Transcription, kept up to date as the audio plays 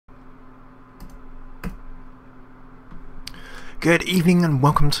Good evening and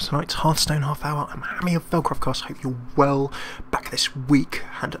welcome to tonight's Hearthstone Half Hour. I'm Hammy of FailCraft Casts. Hope you're well. Back this week.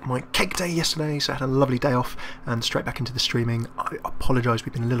 Had my cake day yesterday, so I had a lovely day off and straight back into the streaming. I apologise,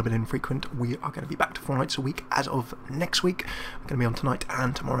 we've been a little bit infrequent. We are going to be back to 4 nights a week as of next week. I'm going to be on tonight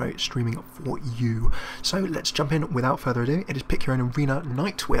and tomorrow streaming for you. So let's jump in without further ado. It is Pick Your Own Arena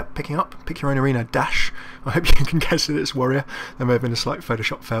night. We are picking up Pick Your Own Arena Dash. I hope you can guess that it's Warrior. There may have been a slight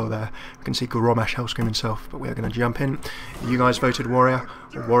Photoshop fail there. You can see Goromash Hellscream himself, but we are going to jump in. You guys voted Warrior.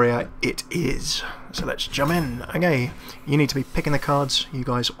 Warrior it is. So let's jump in. Okay, you need to be picking the cards, you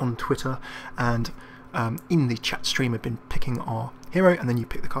guys on Twitter, and in the chat stream have been picking our hero, and then you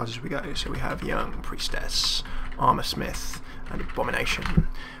pick the cards as we go. So we have Young, Priestess, Armor Smith, and Abomination.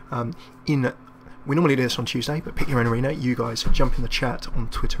 We normally do this on Tuesday, but Pick Your Own Arena, you guys jump in the chat on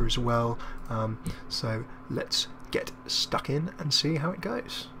Twitter as well. So let's get stuck in and see how it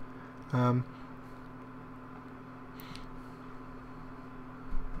goes.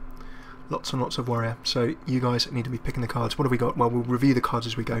 Lots and lots of Warrior, so you guys need to be picking the cards. What have we got? Well, we'll review the cards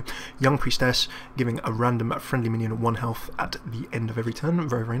as we go. Young Priestess, giving a random friendly minion 1 health at the end of every turn.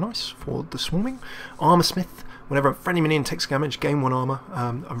 Very, very nice for the swarming. Armor Smith, whenever a friendly minion takes damage, gain 1 armor.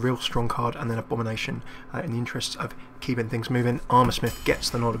 A real strong card. And then Abomination, in the interests of keeping things moving. Armor Smith gets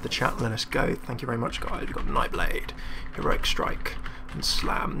the nod of the chat. Let us go. Thank you very much, guys. We've got Nightblade, Heroic Strike, and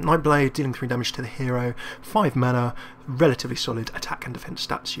Slam. Nightblade dealing 3 damage to the hero, 5 mana, relatively solid attack and defense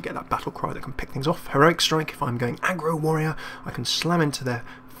stats. You get that battle cry that can pick things off. Heroic Strike, if I'm going aggro warrior, I can slam into their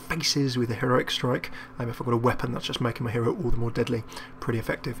faces with a Heroic Strike. If I've got a weapon, that's just making my hero all the more deadly. Pretty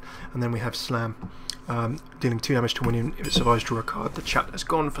effective. And then we have Slam, dealing 2 damage to a minion. If it survives, draw a card. The chat has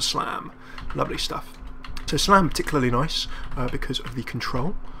gone for Slam. Lovely stuff. So Slam particularly nice because of the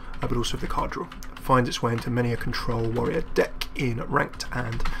control, but also of the card draw. Finds its way into many a control warrior deck in ranked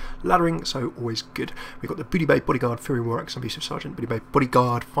and laddering, so always good. We've got the Booty Bay Bodyguard, Fury Warx, Abusive Sergeant. Booty Bay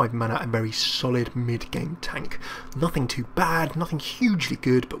Bodyguard, 5 mana, and very solid mid-game tank. Nothing too bad, nothing hugely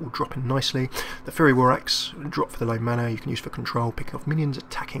good, but will drop in nicely. The Fury Warx, drop for the low mana, you can use for control, picking off minions,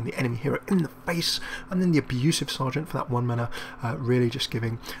 attacking the enemy hero in the face, and then the Abusive Sergeant for that 1 mana, really just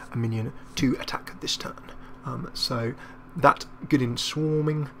giving a minion to attack this turn. So that good in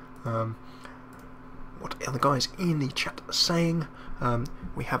swarming. What are the guys in the chat saying?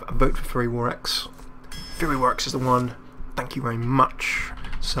 We have a vote for Fury Warx. Fury Warx is the one. Thank you very much.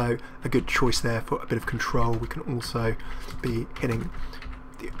 So a good choice there for a bit of control. We can also be hitting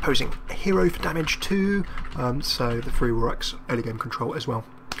the opposing hero for damage too. So the Fury Warx early game control as well.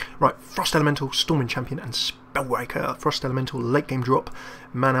 Right, Frost Elemental, Storming Champion, and Spellbreaker. Frost Elemental, late game drop,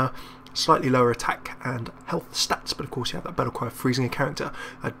 mana, slightly lower attack and health stats, but of course you have that battle cry of freezing a character.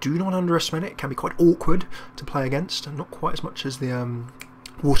 Do not underestimate it. It can be quite awkward to play against, and not quite as much as the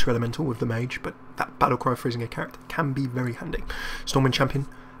water elemental with the mage, but that battle cry of freezing a character can be very handy. Storming Champion,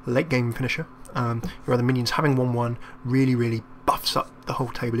 late game finisher. Your other minions having 1/1 really buffs up the whole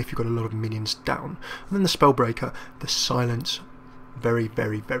table if you've got a lot of minions down. And then the Spellbreaker, the silence, very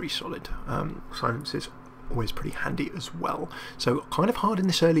solid. Silence is always pretty handy as well. So kind of hard in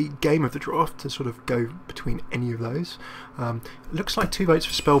this early game of the draft to sort of go between any of those. Looks like 2 votes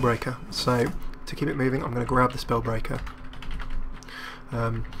for Spellbreaker, so to keep it moving I'm going to grab the Spellbreaker.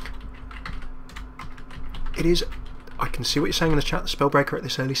 It is, I can see what you're saying in the chat, the Spellbreaker at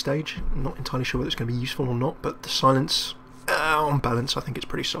this early stage, I'm not entirely sure whether it's going to be useful or not, but the silence, on balance, I think it's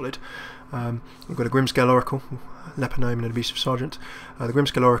pretty solid. We've got a Grimscale Oracle, Leponome, and an Abusive Sergeant. The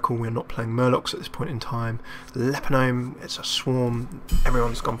Grimscale Oracle, we're not playing Murlocs at this point in time. Leponome, it's a swarm,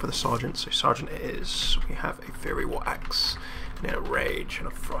 everyone's gone for the Sergeant, so Sergeant it is. We have a Fury Warx, and a Rage, and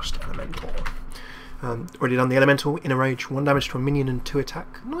a Frost Elemental. Already done the Elemental, in a Rage, 1 damage to a minion and 2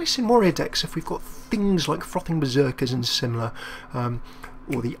 attack. Nice in warrior decks if we've got things like Frothing Berserkers and similar.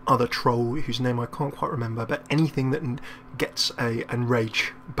 Or the other troll whose name I can't quite remember, but anything that gets a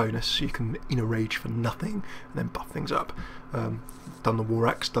enrage bonus, you can enrage for nothing and then buff things up. Done the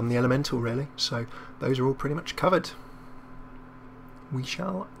Warx, done the Elemental really, so those are all pretty much covered. We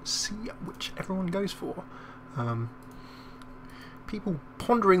shall see which everyone goes for. People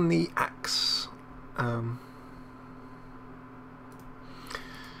pondering the axe.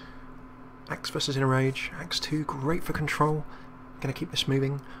 Axe versus enrage. Axe 2, great for control. Going to keep this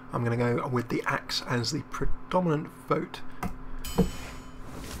moving. I'm going to go with the axe as the predominant vote.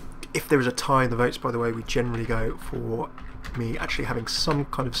 If there is a tie in the votes, by the way, we generally go for me actually having some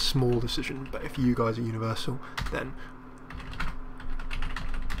kind of small decision, but if you guys are universal, then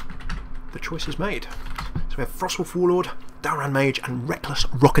the choice is made. So we have Frostwolf Warlord, Dalran Mage, and Reckless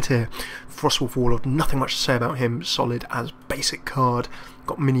Rocketeer. Frostwolf Warlord, nothing much to say about him, solid as basic card.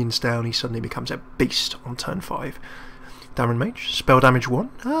 Got minions down, he suddenly becomes a beast on turn 5. Darren Mage, spell damage 1,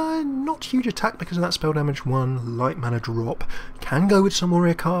 not huge attack because of that spell damage 1, light mana drop, can go with some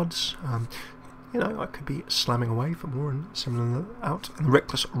warrior cards, you know, I could be slamming away for more and similar out, and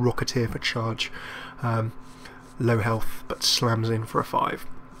Reckless Rocketeer for charge, low health but slams in for a 5.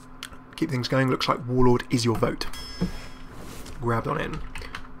 Keep things going, looks like Warlord is your vote. Grabbed on in.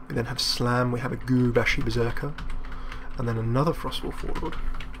 We then have Slam, we have a Gurubashi Berserker, and then another Frostwolf Warlord.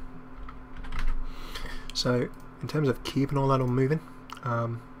 So, in terms of keeping all that on moving,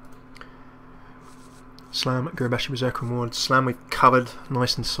 Slam, Gurubashi Berserker and Warlord. Slam we've covered,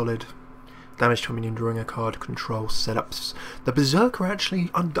 nice and solid. Damage to a minion, drawing a card, control, setups. The Berserker actually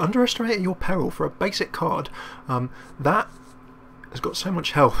underestimated your peril for a basic card. That has got so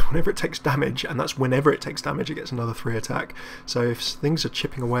much health whenever it takes damage, and that's whenever it takes damage it gets another 3 attack. So if things are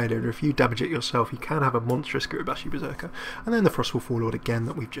chipping away at it, or if you damage it yourself, you can have a monstrous Gurubashi Berserker. And then the Frostwolf Warlord again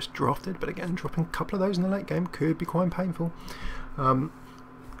that we've just drafted, but again dropping a couple of those in the late game could be quite painful.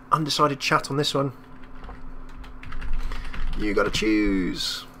 Undecided chat on this one. You gotta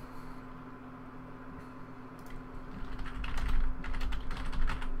choose.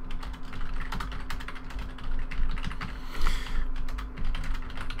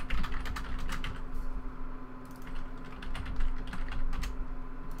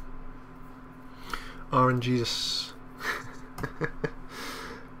 RNGesus.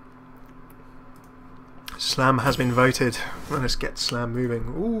 Slam has been voted. Let's get Slam moving.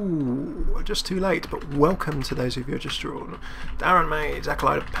 Ooh, just too late, but welcome to those of you who just drawn. Darren Mage,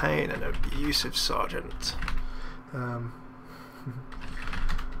 Acolyte of Pain, and Abusive Sergeant.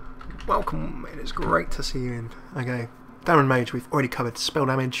 Welcome, it is great to see you in. Okay, Darren Mage, we've already covered spell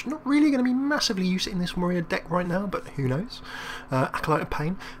damage. Not really going to be massively used in this warrior deck right now, but who knows. Acolyte of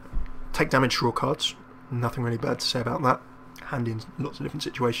Pain. Take damage, draw cards. Nothing really bad to say about that. Handy in lots of different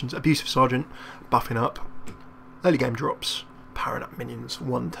situations. Abusive Sergeant, buffing up. Early game drops. Powering up minions,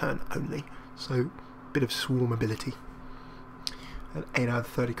 1 turn only. So, bit of swarm ability. And 8 out of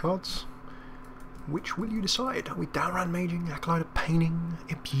 30 cards. Which will you decide? Are we Darren Maging, Acolyte of Paining,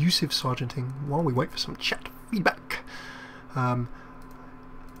 Abusive Sergeanting, while we wait for some chat feedback?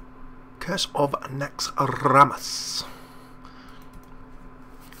 Curse of Naxxramas.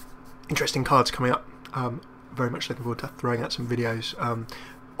 Interesting cards coming up. Very much looking forward to throwing out some videos.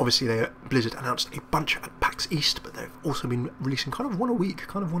 Obviously, Blizzard announced a bunch at PAX East, but they've also been releasing kind of one a week,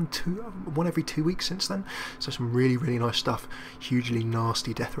 kind of one every 2 weeks since then. So some really, really nice stuff. Hugely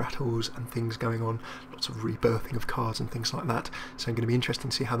nasty death rattles and things going on. Lots of rebirthing of cards and things like that. So it's going to be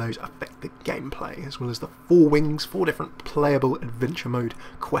interesting to see how those affect the gameplay, as well as the 4 wings, 4 different playable adventure mode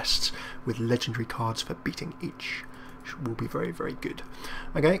quests with legendary cards for beating each. Will be very, very good.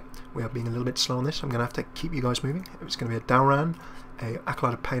 Okay, we are being a little bit slow on this. I'm going to have to keep you guys moving. If it's going to be a Dalran, a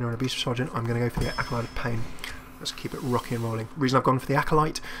Acolyte of Pain, or an Abusive Sergeant, I'm going to go for the Acolyte of Pain. Let's keep it rocky and rolling. The reason I've gone for the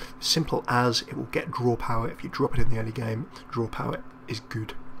Acolyte, simple as it will get draw power. If you drop it in the early game, draw power is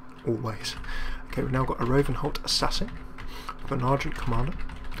good, always. Okay, we've now got a Ravenholt Assassin, an Argent Commander,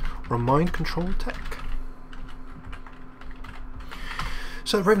 or a Mind Control Tech.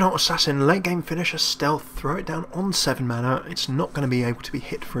 So the Ravenholt Assassin, late game finisher, stealth, throw it down on 7 mana. It's not going to be able to be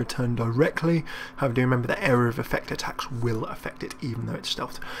hit for a turn directly. However, do remember that area of effect attacks will affect it even though it's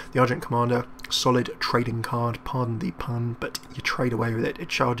stealthed. The Argent Commander, solid trading card, pardon the pun, but you trade away with it. It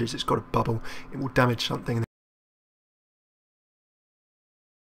charges, it's got a bubble, it will damage something.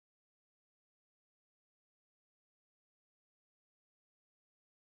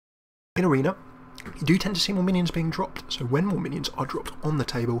 In Arena, you do tend to see more minions being dropped, so when more minions are dropped on the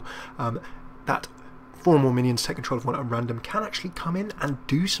table, that 4 more minions take control of one at random can actually come in and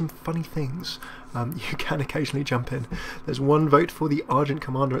do some funny things. You can occasionally jump in. There's 1 vote for the Argent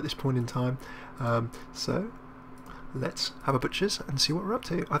Commander at this point in time, so let's have a butchers and see what we're up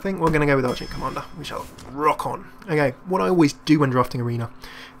to. I think we're going to go with Argent Commander. We shall rock on. Okay, what I always do when drafting Arena,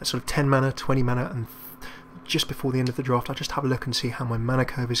 at sort of 10 mana, 20 mana, and just before the end of the draft, I just have a look and see how my mana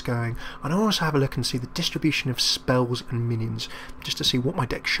curve is going, and I also have a look and see the distribution of spells and minions, just to see what my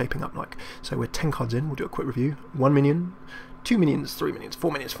deck's shaping up like. So we're 10 cards in, we'll do a quick review. 1 minion, 2 minions, 3 minions,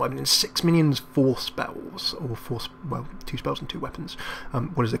 4 minions, 5 minions, 6 minions, 4 spells, or 2 spells and 2 weapons.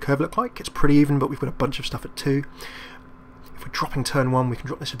 What does the curve look like? It's pretty even, but we've got a bunch of stuff at 2. If we're dropping turn 1, we can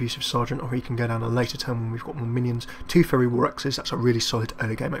drop this Abusive Sergeant, or he can go down a later turn when we've got more minions. 2 Fairy War Axes, that's a really solid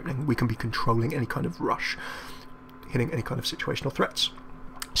early game opening. We can be controlling any kind of rush, hitting any kind of situational threats.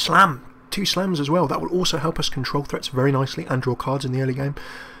 Slam, 2 slams as well, that will also help us control threats very nicely and draw cards in the early game.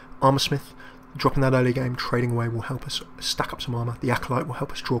 Armorsmith, Dropping that early game, trading away will help us stack up some armour. The Acolyte will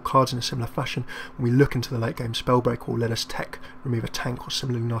help us draw cards in a similar fashion. When we look into the late game, Spellbreak will let us tech, remove a tank or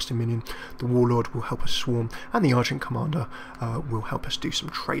similarly nasty minion. The Warlord will help us swarm, and the Argent Commander will help us do some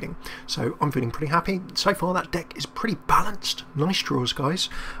trading. So I'm feeling pretty happy. So far that deck is pretty balanced. Nice draws, guys.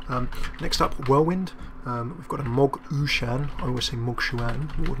 Next up, Whirlwind. We've got a Mog Ushan, I always say Mog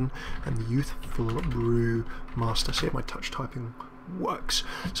Shuan, Warden, and the Youthful Brew Master. See if my touch typing works.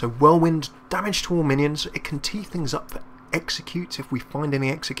 So Whirlwind, damage to all minions. It can tee things up for executes if we find any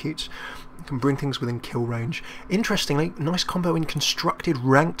executes. It can bring things within kill range. Interestingly, nice combo in constructed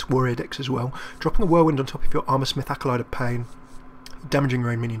ranked warrior decks as well. Dropping a Whirlwind on top of your Armor Smith Acolyte of Pain, damaging your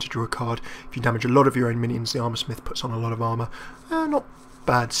own minion to draw a card. If you damage a lot of your own minions, the Armor Smith puts on a lot of armor. Not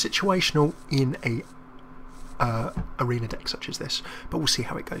bad. Situational in a arena deck such as this, but we'll see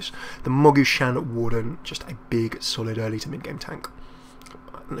how it goes. The Mogushan Warden, just a big solid early to mid game tank.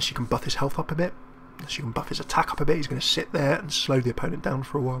 Unless you can buff his health up a bit, unless you can buff his attack up a bit, he's going to sit there and slow the opponent down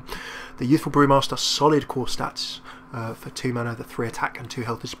for a while. The Youthful Brewmaster, solid core stats. For 2 mana, the 3 attack and 2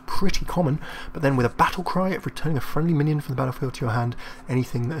 health is pretty common, but then with a Battle Cry of returning a friendly minion from the battlefield to your hand,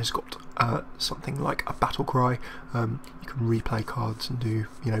 anything that has got something like a Battle Cry, you can replay cards and do,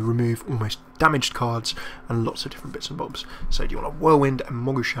 remove almost damaged cards and lots of different bits and bobs. So do you want a Whirlwind, a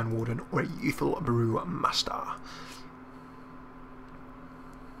Mogushan Warden, or a Youthful Brew Master?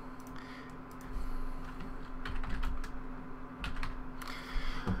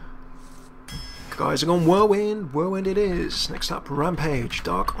 Guys, are gone Whirlwind. Whirlwind it is. Next up, Rampage,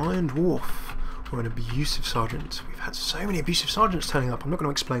 Dark Iron Dwarf, or an Abusive Sergeant. We've had so many Abusive Sergeants turning up, I'm not going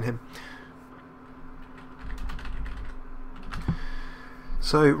to explain him.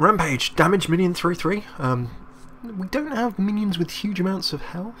 So, Rampage, damage minion 3/3. We don't have minions with huge amounts of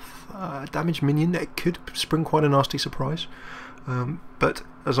health. Damage minion, it could spring quite a nasty surprise. But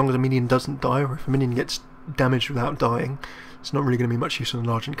as long as a minion doesn't die, or if a minion gets damaged without dying, it's not really going to be much use on an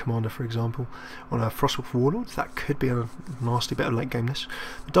Argent Commander, for example. On a Frostwolf Warlords, that could be a nasty bit of late game this.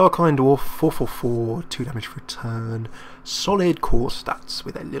 The Dark Iron Dwarf, 4/4/4, 2 damage for a turn. Solid core stats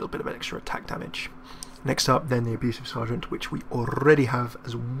with a little bit of extra attack damage. Next up, then, the Abusive Sergeant, which we already have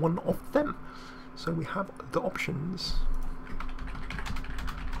as one of them. So we have the options.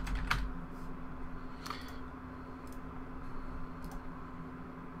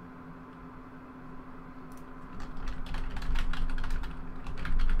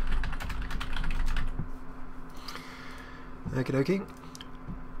 Okie dokie.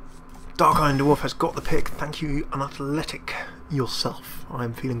 Dark Iron Dwarf has got the pick. Thank you, Unathletic yourself.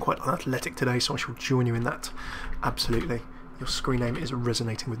 I'm feeling quite unathletic today, so I shall join you in that. Absolutely. Your screen name is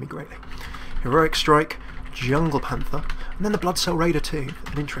resonating with me greatly. Heroic Strike, Jungle Panther, and then the Blood Cell Raider too.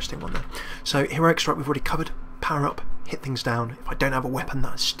 An interesting one there. So Heroic Strike we've already covered. Power up, hit things down. If I don't have a weapon,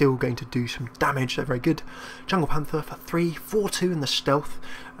 that's still going to do some damage. They're very good. Jungle Panther for 3, 4/2 in the stealth.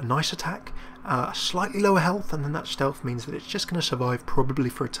 A nice attack. Slightly lower health, and then that stealth means that it's just going to survive probably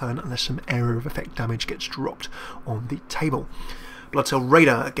for a turn unless some area of effect damage gets dropped on the table. Blood Cell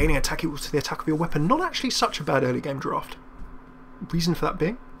Raider, gaining attack equal to the attack of your weapon. Not actually such a bad early game draft. Reason for that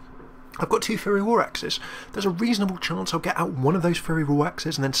being, I've got 2 Fury War Axes. There's a reasonable chance I'll get out one of those Fury War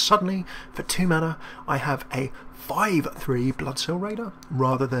Axes, and then suddenly, for 2 mana, I have a 5/3 Blood Cell Raider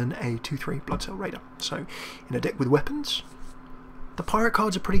rather than a 2/3 Blood Cell Raider. So, in a deck with weapons, the pirate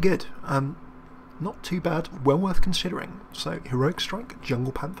cards are pretty good. Not too bad, well worth considering. So, Heroic Strike,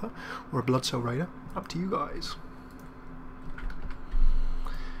 Jungle Panther, or a Blood Cell Raider, up to you guys.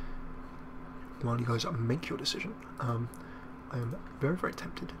 While you guys make your decision, I am very, very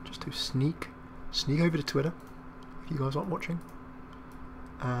tempted just to sneak over to Twitter, if you guys aren't watching,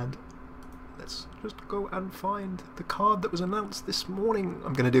 and let's just go and find the card that was announced this morning.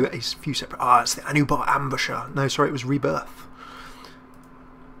 I'm going to do a few separate... it's the Anubar Ambusher. No, sorry, it was Rebirth.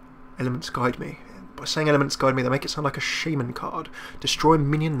 Elements Guide Me. By saying Elements Guide Me, they make it sound like a Shaman card. Destroy a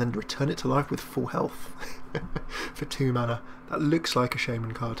minion, then return it to life with full health. For 2 mana. That looks like a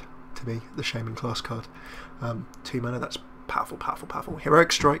Shaman card to me, the Shaman class card. 2 mana, that's powerful, powerful, powerful.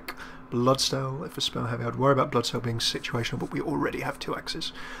 Heroic Strike, Bloodstell. If a spell heavy, I'd worry about Bloodstell being situational, but we already have 2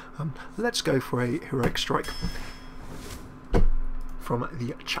 axes. Let's go for a Heroic Strike from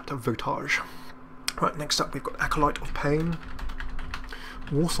the chat votage. Right, next up we've got Acolyte of Pain,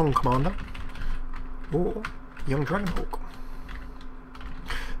 Warsong Commander, or Young Dragonhawk.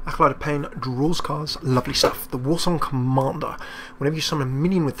 Acolyte of Pain draws cards, lovely stuff. The Warsong Commander, whenever you summon a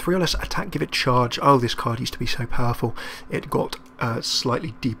minion with 3 or less attack, give it charge. Oh, this card used to be so powerful. It got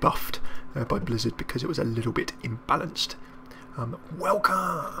slightly debuffed by Blizzard because it was a little bit imbalanced.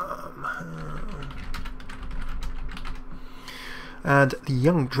 Welcome! And the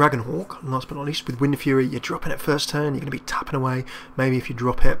young Dragonhawk, last but not least, with Wind Fury, you're dropping it first turn, you're going to be tapping away. Maybe if you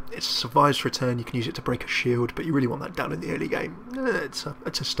drop it, it survives for a turn, you can use it to break a shield, but you really want that down in the early game. It's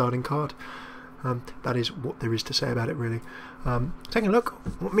a starting card. That is what there is to say about it, really. Taking a look,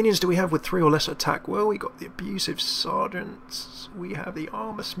 what minions do we have with 3 or less attack? Well, we got the Abusive Sergeants, we have the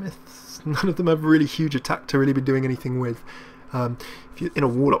Armor Smiths. None of them have really huge attack to really be doing anything with. If you're in a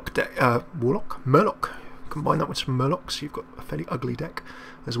Warlock deck, Murloc, combine that with some Murlocs, you've got a fairly ugly deck,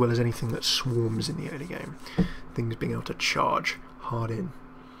 as well as anything that swarms in the early game. Things being able to charge hard in.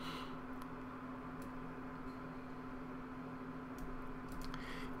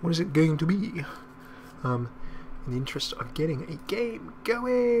 What is it going to be? In the interest of getting a game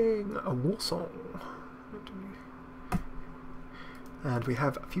going, a war song. And we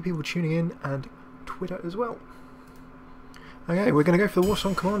have a few people tuning in, and Twitter as well. Okay, we're going to go for the war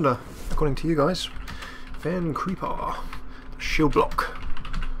song commander, according to you guys. Van Creeper, Shield Block,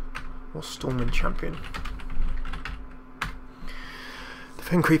 or Stormwind Champion. The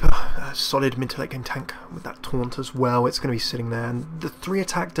Fen Creeper, a solid mid to late game tank with that taunt as well. It's going to be sitting there, and the 3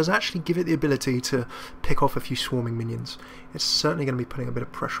 attack does actually give it the ability to pick off a few swarming minions. It's certainly going to be putting a bit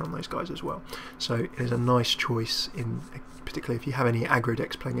of pressure on those guys as well. So it is a nice choice, in particularly if you have any aggro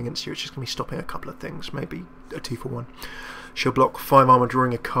decks playing against you. It's just going to be stopping a couple of things, maybe a 2-for-1. Shield Block, 5 armor,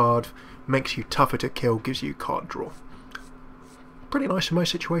 drawing a card, makes you tougher to kill, gives you card draw. Pretty nice in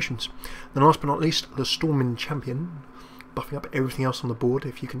most situations. Then last but not least, the Stormwind Champion, buffing up everything else on the board.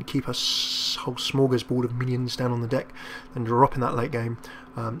 If you can keep a whole smorgasbord of minions down on the deck, then dropping that late game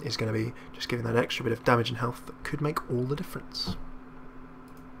is going to be just giving that extra bit of damage and health that could make all the difference.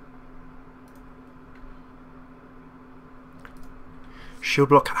 Shield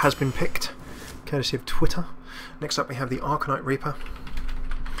Block has been picked, courtesy of Twitter. Next up we have the Arcanite Reaper.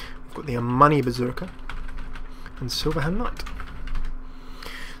 We've got the Money Berserker and Silverhand Knight.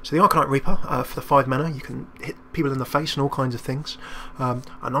 So the Arcanite Reaper, for the 5 mana, you can hit people in the face and all kinds of things.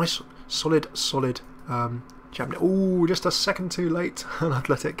 A nice, solid jump. Oh, just a second too late on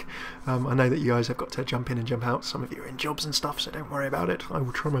Athletic. I know that you guys have got to jump in and jump out. Some of you are in jobs and stuff, so don't worry about it. I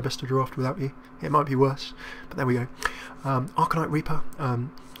will try my best to draft without you. It might be worse, but there we go. Arcanite Reaper,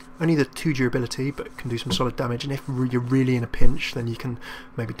 only the 2 durability, but can do some solid damage, and if you're really in a pinch, then you can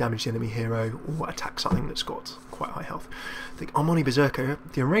maybe damage the enemy hero or attack something that's got quite high health. The Armani Berserker,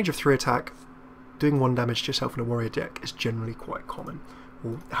 the range of 3 attack, doing 1 damage to yourself in a warrior deck is generally quite common.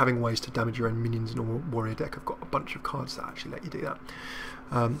 Or having ways to damage your own minions in a warrior deck. I've got a bunch of cards that actually let you do that.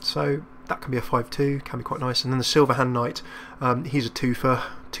 So that can be a 5-2, can be quite nice. And then the Silverhand Knight, he's a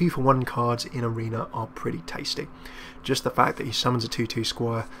 2-for-1 cards in Arena are pretty tasty. Just the fact that he summons a 2-2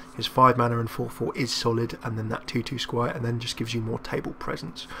 squire, his 5 mana and 4-4 is solid, and then that 2-2 squire, and then just gives you more table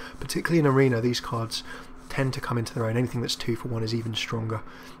presence. Particularly in Arena, these cards tend to come into their own. Anything that's 2-for-1 is even stronger,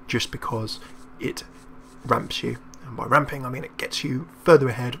 just because it ramps you. And by ramping, I mean it gets you further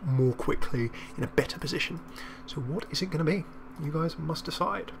ahead more quickly in a better position. So what is it going to be? You guys must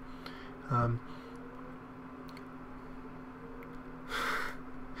decide.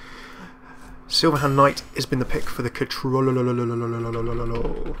 Silverhand Knight has been the pick for the control.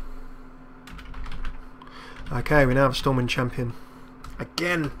 Okay, we now have a Stormwind Champion.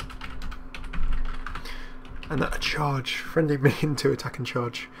 Again! And that a charge. Friendly minion to attack and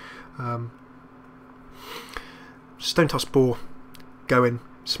charge. Stone Toss Boar, go in,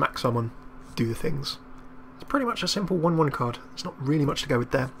 smack someone, do the things. It's pretty much a simple 1-1 card. There's not really much to go with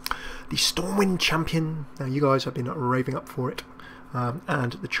there. The Stormwind Champion, now you guys have been raving up for it,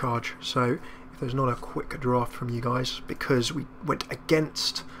 and the charge. So if there's not a quick draft from you guys, because we went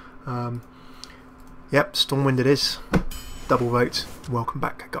against, yep, Stormwind it is. Double vote. Welcome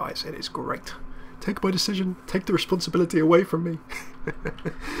back, guys. It is great. Take my decision. Take the responsibility away from me.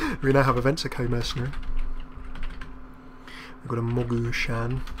 We now have a Vensico Mercenary. We've got a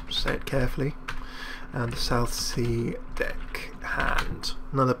Mogu-Shan, say it carefully, and the South Sea Deck Hand.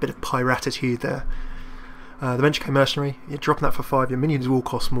 Another bit of piratitude there. The Vensico Mercenary, you're dropping that for 5, your minions will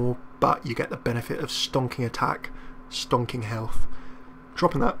cost more, but you get the benefit of stonking attack, stonking health.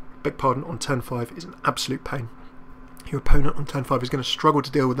 Dropping that, beg pardon, on turn 5 is an absolute pain. Your opponent on turn 5 is going to struggle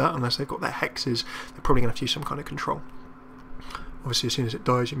to deal with that unless they've got their hexes. They're probably going to have to use some kind of control. Obviously, as soon as it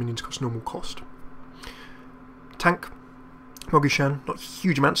dies, your minions cost normal cost. Tank. Mogu-Shan, not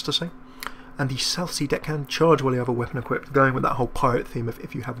huge amounts to say. And the South Sea Deckhand, charge while you have a weapon equipped, going with that whole pirate theme of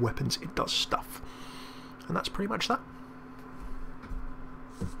if you have weapons, it does stuff. And that's pretty much that.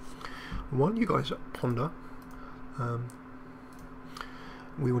 While you guys ponder,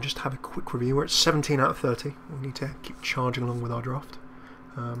 we will just have a quick review. We're at 17 out of 30. We need to keep charging along with our draft.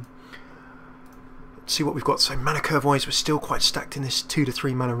 see what we've got. So mana curve wise, we're still quite stacked in this 2 to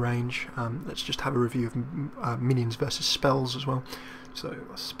 3 mana range. Let's just have a review of minions versus spells as well. So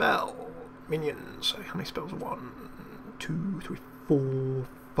a spell, minions, so how many spells? 1, 2, 3, 4,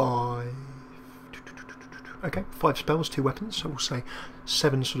 5. Okay, 5 spells, 2 weapons, so we'll say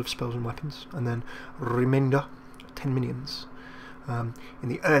 7 sort of spells and weapons, and then remainder, 10 minions. In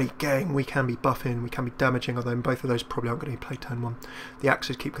the early game we can be buffing, we can be damaging, although both of those probably aren't going to be played turn 1. The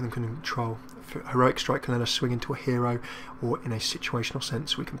axes keep them in control. Heroic Strike can let us swing into a hero, or in a situational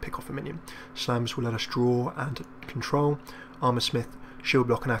sense we can pick off a minion. Slams will let us draw and control. Armor Smith, Shield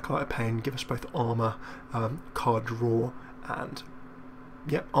Block and Acolyte of Pain give us both armor, card draw, and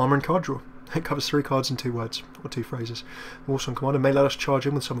armor and card draw. It covers 3 cards in 2 words, or 2 phrases. Warsong Commander may let us charge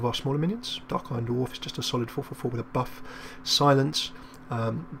in with some of our smaller minions. Dark Iron Dwarf is just a solid 4/4 with a buff. Silence,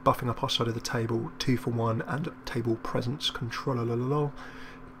 buffing up our side of the table, 2 for 1, and table presence, control,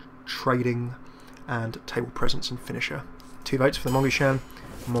 trading, and table presence and finisher. 2 votes for the Mogushan.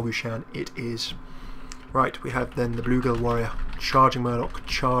 Mogushan it is. Right, we have then the Bluegill Warrior, charging Murloc,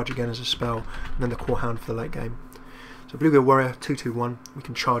 charge again as a spell, and then the Core Hound for the late game. So Bluegill Warrior, 2/2/1, we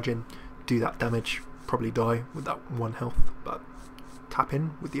can charge in, do that damage, probably die with that 1 health, but tap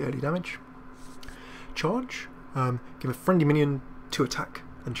in with the early damage. Charge, give a friendly minion 2 attack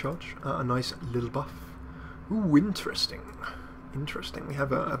and charge, a nice little buff. Ooh, interesting. Interesting. We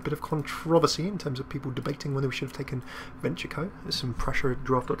have a bit of controversy in terms of people debating whether we should have taken Venture Co. There's some pressure at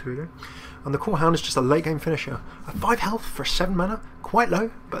draft or 2 ago. And the Core Hound is just a late game finisher. A 5 health for 7 mana, quite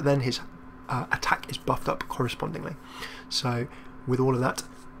low, but then his attack is buffed up correspondingly. So with all of that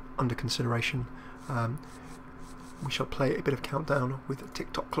under consideration, we shall play a bit of countdown with the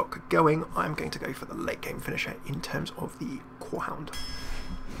tick-tock clock going. I'm going to go for the late game finisher in terms of the Core Hound.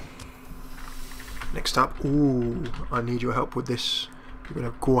 Next up, ooh, I need your help with this. We're going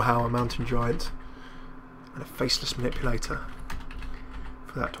to have Gorehour, a Mountain Giant, and a Faceless Manipulator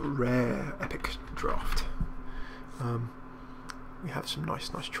for that rare epic draft. We have some nice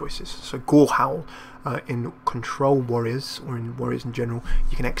choices. So Gorehour in Control Warriors, or in Warriors in general,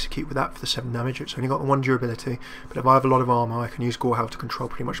 you can execute with that for the 7 damage. It's only got the 1 durability, but if I have a lot of armor, I can use Gorehour to control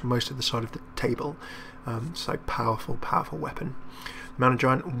pretty much most of the side of the table. So powerful weapon. Mountain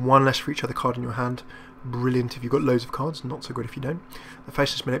Giant, 1 less for each other card in your hand. Brilliant if you've got loads of cards, not so good if you don't. The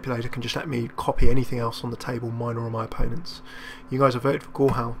Faceless Manipulator can just let me copy anything else on the table, mine or my opponent's. You guys have voted for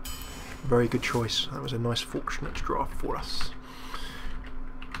Gorehour. Very good choice. That was a nice fortunate draft for us.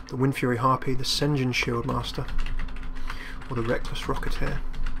 The Wind Fury Harpy, the Sen'jin Shieldmaster, or the Reckless Rocketeer.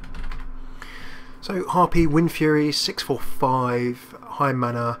 So Harpy, Wind Fury, 6/4/5, high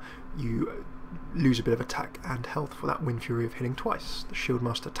mana, you lose a bit of attack and health for that Wind Fury of hitting twice. The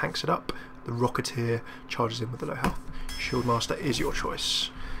Shieldmaster tanks it up, the Rocketeer charges in with the low health. Shieldmaster is your choice.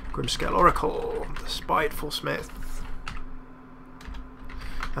 Grimscale Oracle, the Spiteful Smith,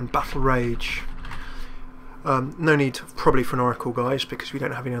 and Battle Rage. No need probably for an Oracle, guys, because we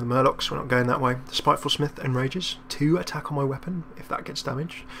don't have any other Murlocs, so we're not going that way. The Spiteful Smith enrages, 2 attack on my weapon if that gets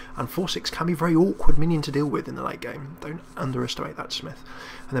damaged, and 4/6 can be a very awkward minion to deal with in the late game. Don't underestimate that Smith.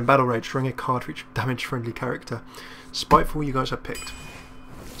 And then Battle Rage, drawing a card for each damage friendly character. Spiteful you guys have picked.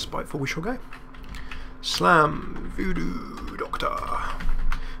 Spiteful we shall go. Slam, Voodoo Doctor,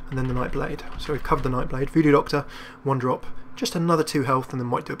 and then the Nightblade. So we've covered the Nightblade. Voodoo Doctor, 1 drop. Just another 2 health, and then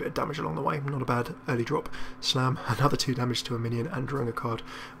might do a bit of damage along the way. Not a bad early drop. Slam, another 2 damage to a minion, and drawing a card.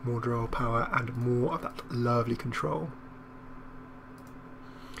 More draw power, and more of that lovely control.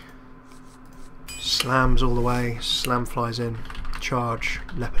 Slams all the way. Slam flies in. Charge,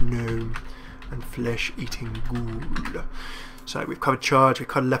 Leper Gnome, and Flesh Eating Ghoul. So we've covered Charge, we've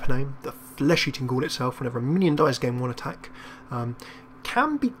covered Leper Gnome. The Flesh Eating Ghoul itself, whenever a minion dies game 1 attack,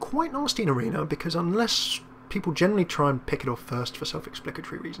 can be quite nasty in Arena, because unless people generally try and pick it off first for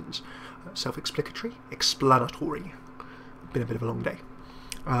self-explanatory reasons. Explanatory. Been a bit of a long day.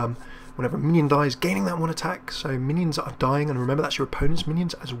 Whenever a minion dies, gaining that 1 attack, so minions are dying, and remember that's your opponent's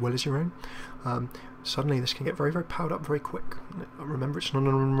minions as well as your own. Suddenly this can get very powered up very quick. Remember, it's not an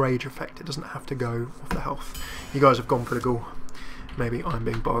enrage effect, it doesn't have to go off the health. You guys have gone for the ghoul. Maybe I'm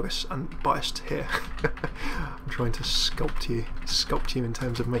being biased here. I'm trying to sculpt you in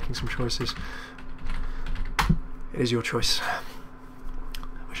terms of making some choices. It is your choice.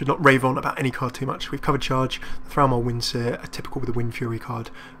 I should not rave on about any card too much. We've covered Charge, the Thraumar Windseer, a typical with the Wind Fury card,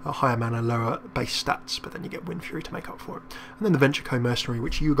 a higher mana, lower base stats, but then you get Wind Fury to make up for it. And then the Venture Co Mercenary,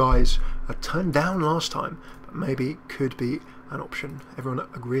 which you guys turned down last time, but maybe could be an option. Everyone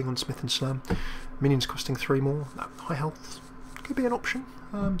agreeing on Smith and Slam. Minions costing 3 more, that high health could be an option.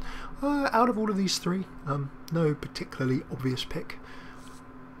 Out of all of these 3, no particularly obvious pick.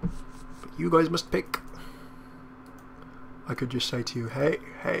 You guys must pick. I could just say to you, hey,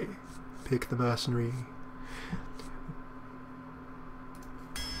 hey, pick the mercenary.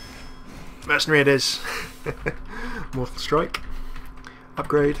 Mercenary it is. Mortal Strike,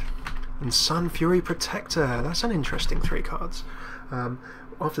 Upgrade, and Sun Fury Protector. That's an interesting 3 cards.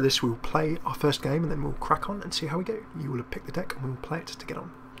 After this we'll play our first game and then we'll crack on and see how we go. You will have picked the deck and we'll play it to get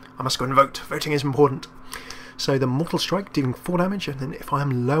on. I must go and vote. Voting is important. So the Mortal Strike, dealing 4 damage, and then if I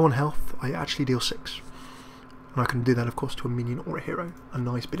am low on health I actually deal 6. And I can do that of course to a minion or a hero. A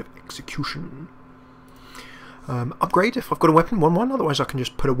nice bit of execution. Upgrade if I've got a weapon, 1-1, otherwise I can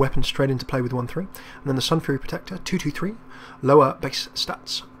just put a weapon straight into play with 1-3. And then the Sun Fury Protector, 2-2-3, lower base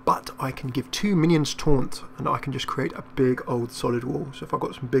stats, but I can give 2 minions taunt, and I can just create a big old solid wall. So if I've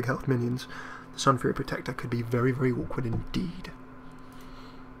got some big health minions, the Sun Fury Protector could be very, very awkward indeed.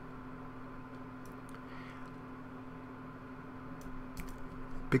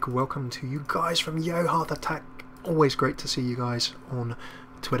 Big welcome to you guys from Yo Hearth Attack. Always great to see you guys on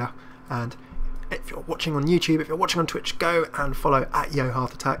Twitter, and if you're watching on YouTube, if you're watching on Twitch, go and follow at Yo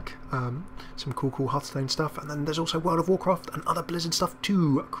Hearth Attack. Some cool Hearthstone stuff, and then there's also World of Warcraft and other Blizzard stuff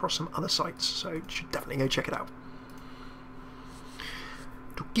too across some other sites, so you should definitely go check it out.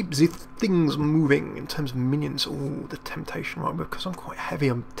 To keep the things moving in terms of minions, oh, the temptation, right, because I'm quite heavy,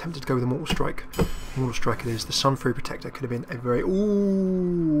 I'm tempted to go with a Mortal Strike. Mortal Strike it is. The Sun Fury Protector could have been a very,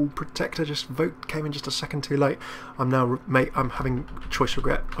 ooh, Protector just came in just a second too late. I'm having choice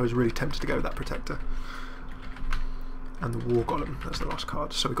regret. I was really tempted to go with that Protector. And the War Golem, that's the last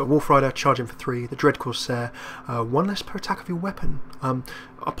card. So we've got Wolf Rider, charging for 3, the Dread Corsair, 1 less per attack of your weapon.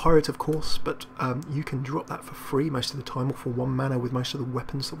 A pirate of course, but you can drop that for free most of the time, or for 1 mana with most of the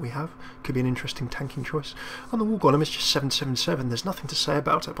weapons that we have. Could be an interesting tanking choice. And the War Golem is just 7/7/7, there's nothing to say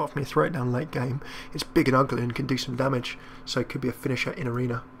about it apart from you throw it down late game. It's big and ugly and can do some damage, so it could be a finisher in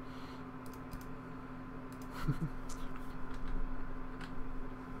arena.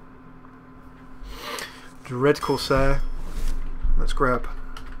 Dread Corsair. Let's grab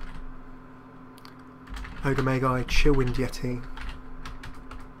Ogre Magi, Chillwind Yeti,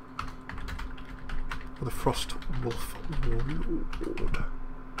 or the Frost Wolf Warlord.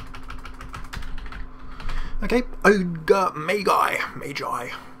 Okay, Ogre Magi.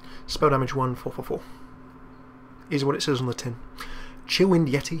 Spell damage 1, 4/4/4. Is what it says on the tin. Chillwind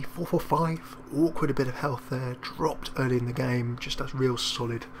Yeti, 4/4/5. Awkward a bit of health there. Dropped early in the game. Just a real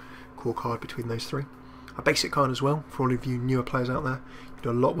solid core card between those 3. A basic card as well, for all of you newer players out there. You do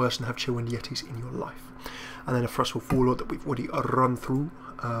a lot worse than have Chillwind Yetis in your life. And then a Frostwolf Warlord that we've already run through,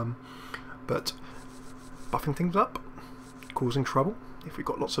 but buffing things up, causing trouble. If we've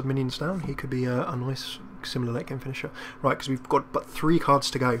got lots of minions down, he could be a nice similar late game finisher. Right, because we've got but 3 cards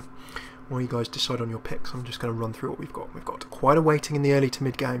to go. While you guys decide on your picks, I'm just going to run through what we've got. We've got quite a waiting in the early to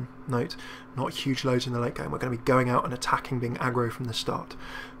mid game. Note, not huge loads in the late game. We're going to be going out and attacking, being aggro from the start.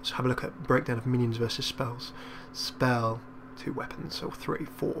 Let's have a look at breakdown of minions versus spells. Spell, 2 weapons, so 3,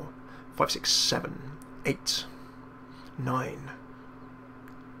 4, 5, 6, 7, 8, 9.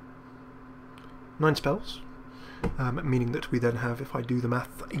 9 spells, meaning that we then have, if I do the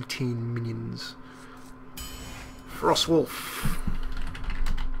math, 18 minions. Frostwolf.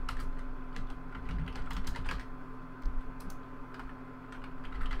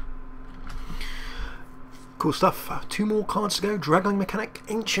 Cool stuff. 2 more cards to go. Draggling Mechanic,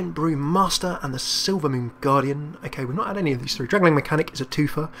 Ancient Brewmaster, and the Silvermoon Guardian. Okay, we've not had any of these 3. Draggling Mechanic is a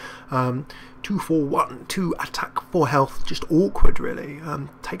 2-for. 2 for 1, 2 attack, 4 health. Just awkward, really.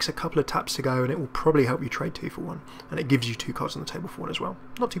 Takes a couple of taps to go, and it will probably help you trade 2 for 1. And it gives you 2 cards on the table for 1 as well.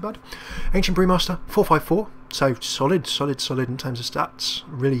 Not too bad. Ancient Brewmaster, 4/5/4. So solid in terms of stats.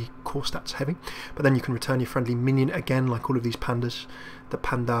 Really core stats heavy. But then you can return your friendly minion again, like all of these pandas. The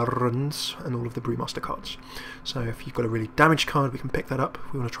Pandarans and all of the Brewmaster cards. So if you've got a really damaged card, we can pick that up.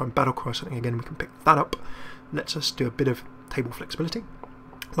 If we want to try and battlecry something again, we can pick that up. Lets us do a bit of table flexibility.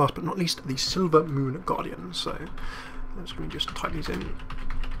 Last but not least, the Silvermoon Guardian. So let's just type these in.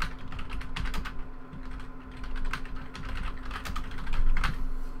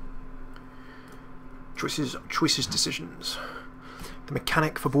 Choices, decisions. The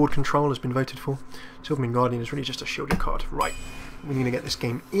mechanic for board control has been voted for. Silvermoon Guardian is really just a shielded card. Right. We need to get this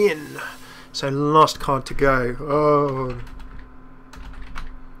game in. So last card to go. Oh,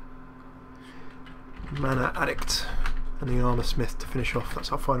 Mana Addict and the Armor Smith to finish off.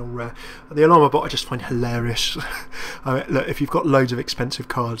 That's our final rare. The Alarmo Bot I just find hilarious. I mean, look, if you've got loads of expensive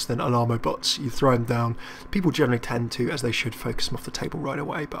cards, then Alarmo Bots, you throw them down. People generally tend to, as they should, focus them off the table right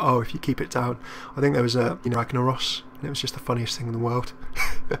away. But oh, if you keep it down, I think there was a Ragnaros, and it was just the funniest thing in the world.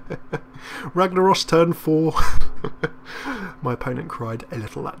 Ragnaros turn 4. My opponent cried a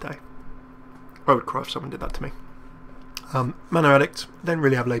little that day. I would cry if someone did that to me. Mana Addict, don't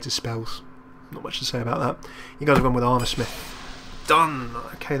really have loads of spells. Not much to say about that. You guys have gone with Armor Smith. Done!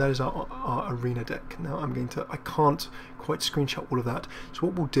 Okay, that is our arena deck. Now I can't quite screenshot all of that. So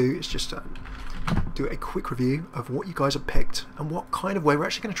what we'll do is just do a quick review of what you guys have picked and what kind of way we're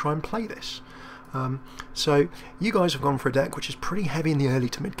actually going to try and play this. So you guys have gone for a deck which is pretty heavy in the early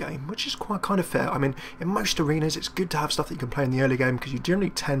to mid game, which is quite kind of fair. I mean, in most arenas it's good to have stuff that you can play in the early game, because you generally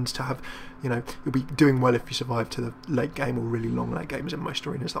tend to have, you know, you'll be doing well if you survive to the late game or really long late games in most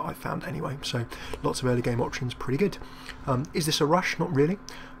arenas that I've found anyway. So lots of early game options, pretty good. Is this a rush? Not really.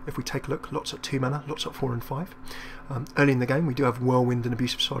 If we take a look, lots at 2 mana, lots at 4 and 5. Early in the game we do have Whirlwind and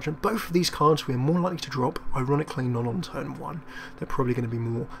Abusive Sergeant. Both of these cards we are more likely to drop, ironically not on turn 1. They're probably going to be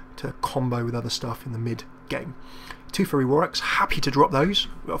more to combo with other stuff in the mid game. 2 Furry Warracks, happy to drop those.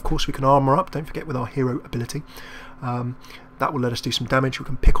 Of course we can armour up, don't forget, with our hero ability. That will let us do some damage, we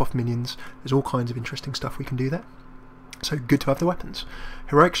can pick off minions, there's all kinds of interesting stuff we can do there. So good to have the weapons.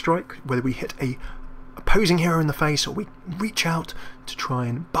 Heroic Strike, whether we hit a opposing hero in the face or we reach out to try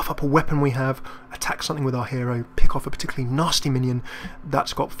and buff up a weapon we have, attack something with our hero, pick off a particularly nasty minion,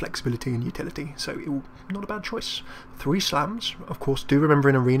 that's got flexibility and utility, so not a bad choice. 3 slams, of course, do remember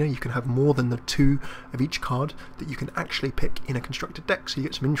in Arena you can have more than the 2 of each card that you can actually pick in a constructed deck, so you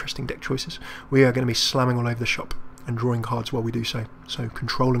get some interesting deck choices. We are going to be slamming all over the shop and drawing cards while we do so, so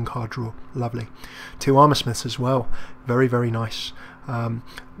control and card draw, lovely. 2 Armor Smiths as well, very very nice.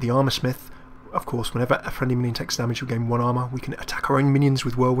 The Armor Smith, of course, whenever a friendly minion takes damage we gain 1 armor, we can attack our own minions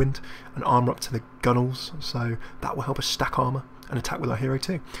with Whirlwind and armor up to the gunnels, so that will help us stack armor and attack with our hero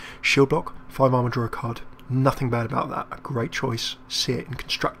too. Shield Block, 5 armor, draw a card, nothing bad about that, a great choice. See it in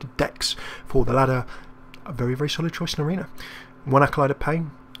constructed decks for the ladder, a very very solid choice in Arena. 1 Acolyte of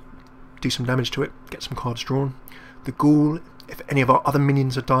Pain, do some damage to it, get some cards drawn. The Ghoul, if any of our other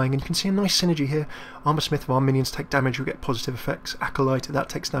minions are dying, and you can see a nice synergy here. Armor Smith, if our minions take damage we get positive effects. Acolyte, if that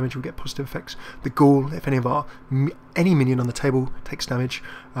takes damage we get positive effects. The Ghoul, if any minion on the table takes damage,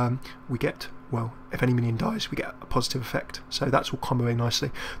 we get, well, if any minion dies we get a positive effect, so that's all comboing nicely.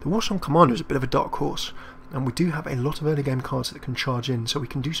 The Warsong Commander is a bit of a dark horse, and we do have a lot of early game cards that can charge in, so we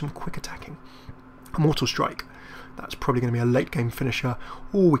can do some quick attacking. Immortal Strike, that's probably going to be a late game finisher,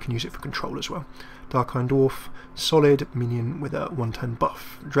 or we can use it for control as well. Dark-Iron Dwarf, solid minion with a 1-turn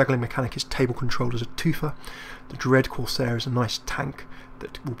buff. Draggling Mechanic is table controlled as a twofer. The Dread Corsair is a nice tank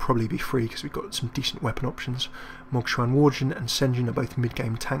that will probably be free because we've got some decent weapon options. Mogshrine Warden and Senjin are both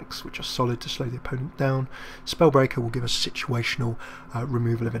mid-game tanks which are solid to slow the opponent down. Spellbreaker will give us situational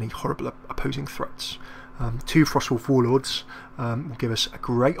removal of any horrible opposing threats. 2 Frostwolf Warlords will give us a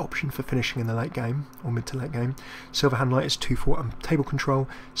great option for finishing in the late game, or mid to late game. Silverhand Knight is 2/4 and table control,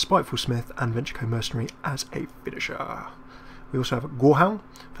 Spiteful Smith and Venture Mercenary as a finisher. We also have Gorehound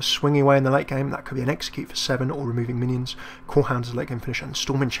for swinging away in the late game, that could be an execute for 7 or removing minions. Corehound is a late game finisher, and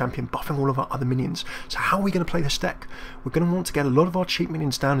Stormwind Champion buffing all of our other minions. So how are we going to play this deck? We're going to want to get a lot of our cheap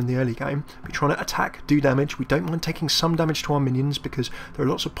minions down in the early game, be trying to attack, do damage. We don't mind taking some damage to our minions because there are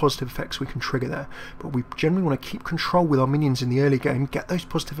lots of positive effects we can trigger there, but we generally want to keep control with our minions in the early game, get those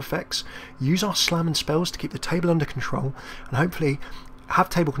positive effects, use our slam and spells to keep the table under control, and hopefully have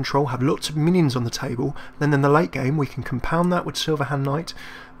table control, have lots of minions on the table. Then in the late game we can compound that with Silverhand Knight,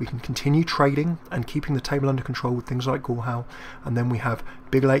 we can continue trading and keeping the table under control with things like Gorehound, and then we have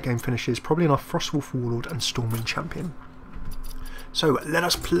big late game finishes, probably in our Frostwolf Warlord and Stormwind Champion. So let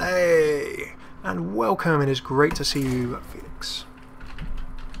us play, and welcome, it is great to see you, Felix.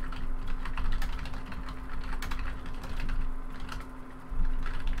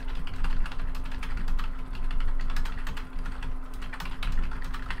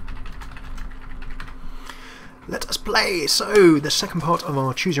 Let us play! So, the second part of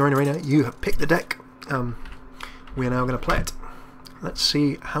our Choose Your Own Arena, you have picked the deck. We are now going to play it. Let's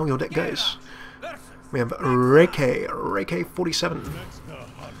see how your deck goes. We have Reiki 47.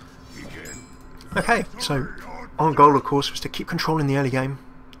 Okay, so our goal of course was to keep control in the early game,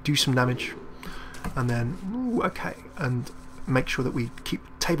 do some damage, and then, and make sure that we keep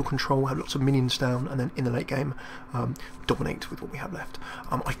table control, have lots of minions down, and then in the late game dominate with what we have left.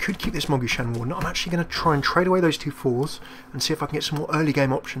 I could keep this Mogshrine Warden. I'm actually going to try and trade away those 2 4s and see if I can get some more early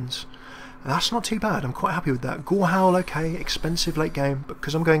game options. That's not too bad, I'm quite happy with that. Gorehound, okay, expensive late game, but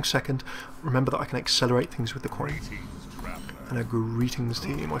because I'm going second, remember that I can accelerate things with the coin. And a greetings to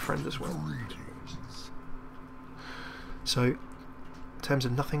you, my friend, as well. So, in terms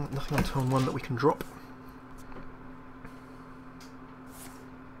of nothing on turn 1 that we can drop.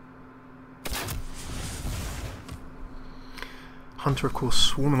 Hunter, of course,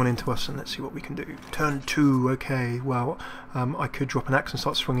 swarming on into us, and let's see what we can do. Turn 2, okay, well, I could drop an axe and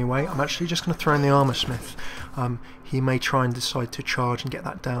start swinging away. I'm actually just going to throw in the Armor Smith. He may try and decide to charge and get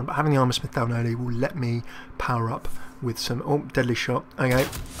that down, but having the Armor Smith down early will let me power up with some... Oh, Deadly Shot. Okay,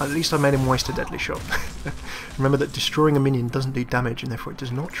 at least I made him waste a Deadly Shot. Remember that destroying a minion doesn't do damage, and therefore it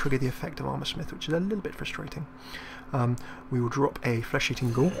does not trigger the effect of Armor Smith, which is a little bit frustrating. We will drop a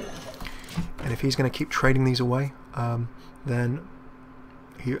Flesh-Eating Ghoul, and if he's going to keep trading these away, then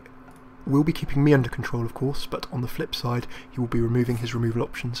he will be keeping me under control, of course, but on the flip side he will be removing his removal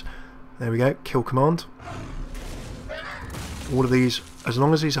options. There we go, kill command. All of these, as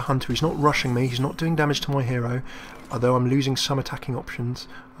long as he's a hunter, he's not rushing me, he's not doing damage to my hero, although I'm losing some attacking options.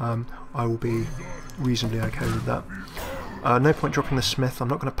 I will be reasonably okay with that. No point dropping the smith. I'm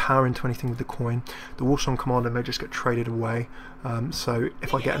not going to power into anything with the coin. The Warsong Commander may just get traded away, so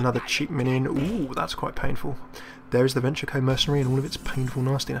if I get another cheap minion, ooh, that's quite painful. There is the Venture Mercenary and all of its painful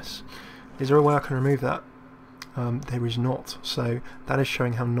nastiness. Is there a way I can remove that? There is not, so that is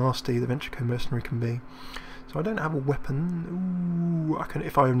showing how nasty the Venture Mercenary can be. So I don't have a weapon. Ooh, I can,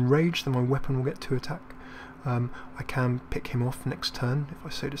 if I enrage, then my weapon will get 2 attack. I can pick him off next turn if I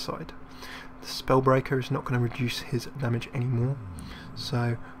so decide. The Spellbreaker is not going to reduce his damage anymore,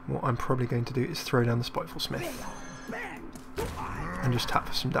 so what I'm probably going to do is throw down the Spiteful Smith and just tap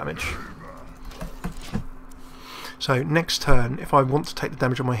for some damage. So next turn, if I want to take the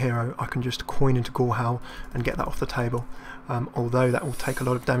damage on my hero, I can just coin into Gorehowl and get that off the table, although that will take a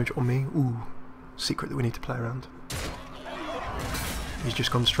lot of damage on me. Ooh, secret that we need to play around. He's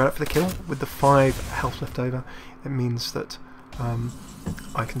just gone straight up for the kill with the 5 health left over. It means that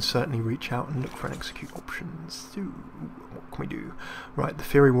I can certainly reach out and look for an execute options. Ooh, what can we do? Right, the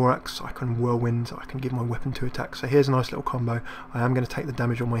Fury War Axe, I can Whirlwind, I can give my weapon 2 attacks. So here's a nice little combo. I am going to take the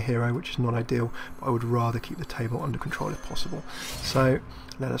damage on my hero, which is not ideal, but I would rather keep the table under control if possible. So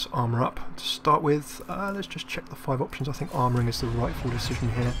let us armour up. To start with, let's just check the 5 options. I think armouring is the rightful decision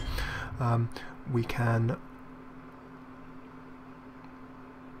here. We can...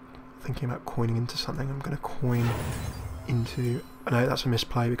 Thinking about coining into something, I'm going to coin into... No, that's a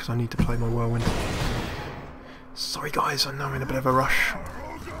misplay because I need to play my Whirlwind. Sorry guys, I know I'm in a bit of a rush.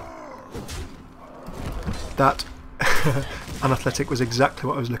 That unathletic was exactly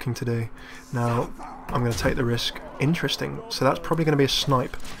what I was looking to do. Now, I'm going to take the risk. Interesting, so that's probably going to be a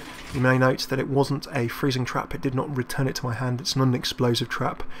snipe. You may note that it wasn't a freezing trap, it did not return it to my hand, it's not an explosive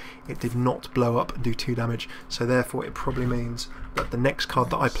trap, it did not blow up and do 2 damage, so therefore it probably means that the next card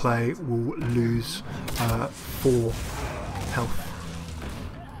that I play will lose 4 health.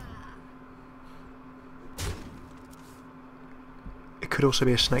 It could also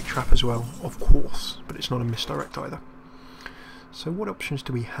be a snake trap as well, of course, but it's not a misdirect either. So what options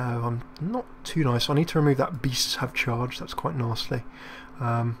do we have? I'm not too nice. I need to remove that beasts have charge, that's quite nasty.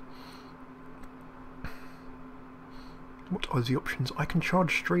 What are the options? I can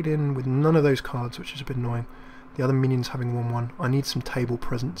charge straight in with none of those cards, which is a bit annoying. The other minions having 1/1. I need some table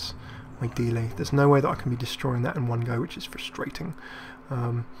presence, ideally. There's no way that I can be destroying that in one go, which is frustrating.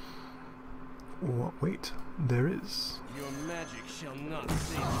 Or, wait, there is. Your magic shall not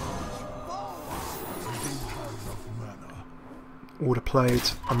save. Order played.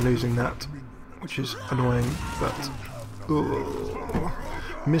 I'm losing that, which is annoying, but... Ugh.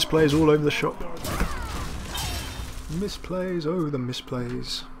 Misplays all over the shop. Misplays, oh the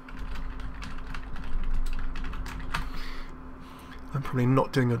misplays. I'm probably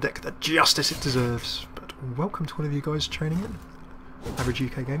not doing your deck the justice it deserves, but welcome to all of you guys training in. Average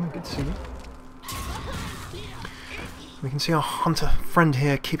UK Gamer, good to see you. We can see our hunter friend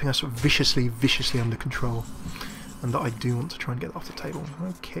here keeping us viciously under control. And that I do want to try and get that off the table.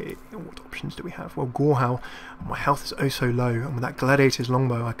 Okay, what options do we have? Well, Gorehowl, my health is oh so low, and with that Gladiator's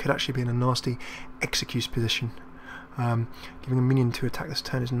longbow I could actually be in a nasty execute position. Giving a minion to attack this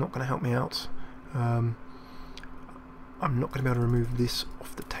turn is not going to help me out. I'm not going to be able to remove this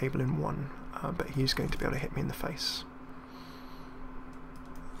off the table in one, but he's going to be able to hit me in the face.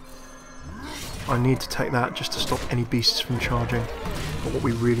 I need to take that just to stop any beasts from charging, but what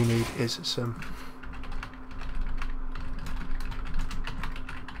we really need is some...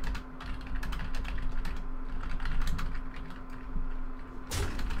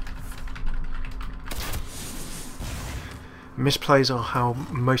 Misplays are how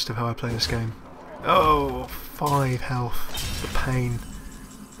most of how I play this game. Oh, 5 health. The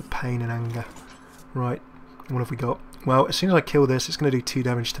pain and anger. Right, what have we got? Well, as soon as I kill this, it's going to do 2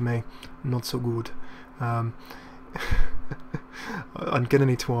 damage to me. Not so good. I'm going to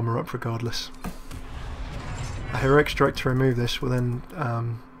need to armour up regardless. A heroic strike to remove this will then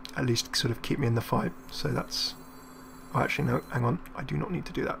at least sort of keep me in the fight. So that's Oh, actually, no, hang on. I do not need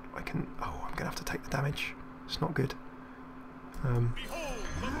to do that. I can... Oh, I'm going to have to take the damage. It's not good.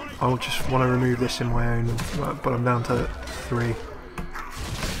 I'll just want to remove this in my own, but I'm down to 3.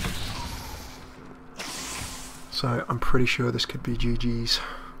 So I'm pretty sure this could be GG's.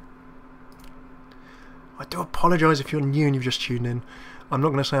 I do apologise if you're new and you've just tuned in. I'm not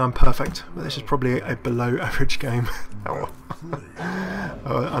going to say I'm perfect, but this is probably a below average game.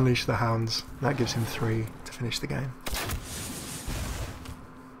 Unleash the Hounds. That gives him 3 to finish the game.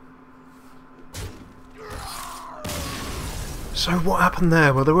 So what happened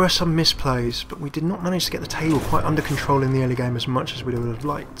there? Well, there were some misplays, but we did not manage to get the table quite under control in the early game as much as we would have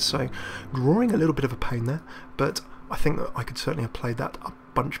liked. So drawing a little bit of a pain there, but I think that I could certainly have played that a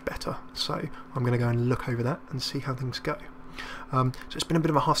bunch better. So I'm going to go and look over that and see how things go. So it's been a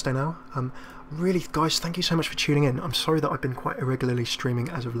bit of a Hearthstone hour. Really, guys, thank you so much for tuning in. I'm sorry that I've been quite irregularly streaming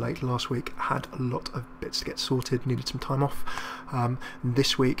as of late. Last week had a lot of bits to get sorted, needed some time off.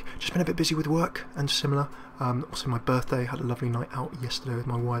 This week, just been a bit busy with work and similar. Also my birthday, had a lovely night out yesterday with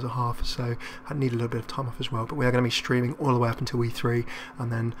my wiser half, so I needed a little bit of time off as well. But we are going to be streaming all the way up until E3,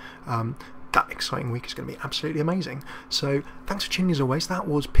 and then that exciting week is going to be absolutely amazing. So thanks for tuning in as always. That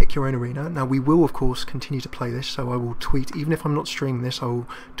was Pick Your Own Arena. Now we will of course continue to play this, so I will tweet, even if I'm not streaming this, I will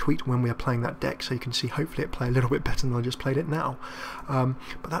tweet when we are playing that deck, so you can see hopefully it play a little bit better than I just played it now.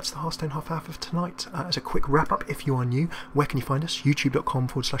 But that's the Hearthstone half hour for tonight. As a quick wrap up, if you are new, where can you find us?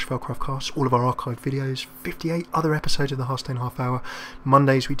 youtube.com/FailCraft Casts, all of our archived videos, 58 other episodes of the Hearthstone half hour.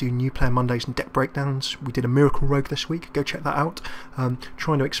 Mondays we do new player Mondays and deck breakdowns. We did a Miracle Rogue this week, go check that out.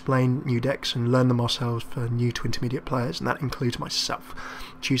 Trying to explain new decks and learn them ourselves for new to intermediate players, and that includes myself.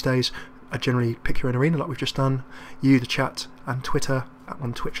 Tuesdays I generally Pick Your Own Arena like we've just done. You, the chat, and Twitter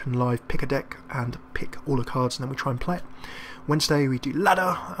on Twitch and live, pick a deck and pick all the cards, and then we try and play it. Wednesday we do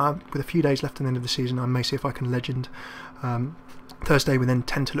ladder, with a few days left at the end of the season. I may see if I can legend. Thursday we then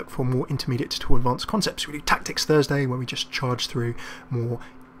tend to look for more intermediate to advanced concepts. We do tactics Thursday, where we just charge through more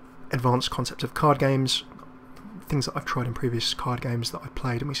advanced concepts of card games, things that I've tried in previous card games that I've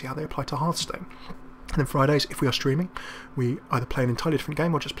played, and we see how they apply to Hearthstone. And then Fridays, if we are streaming, we either play an entirely different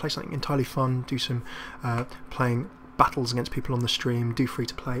game or just play something entirely fun, do some playing battles against people on the stream, do free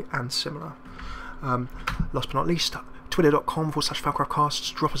to play and similar. Last but not least, twitter.com/FailCraft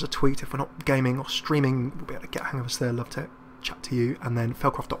Casts. Drop us a tweet if we're not gaming or streaming. We'll be able to get a hang of us there. Love to chat to you. And then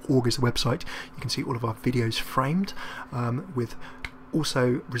failcraft.org is the website. You can see all of our videos framed, with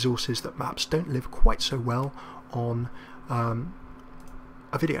also resources that perhaps don't live quite so well on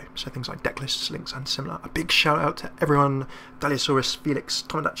a video, so things like deck lists, links and similar. A big shout out to everyone, Daliosaurus, Felix,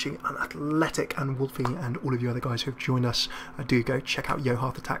 Tomodachi and Athletic and Wolfie and all of you other guys who have joined us. Do go check out Yo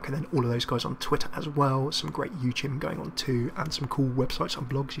Hearth Attack and then all of those guys on Twitter as well. Some great YouTube going on too, and some cool websites and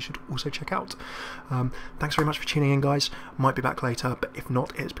blogs you should also check out. Thanks very much for tuning in, guys. Might be back later, but if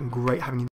not, it's been great having you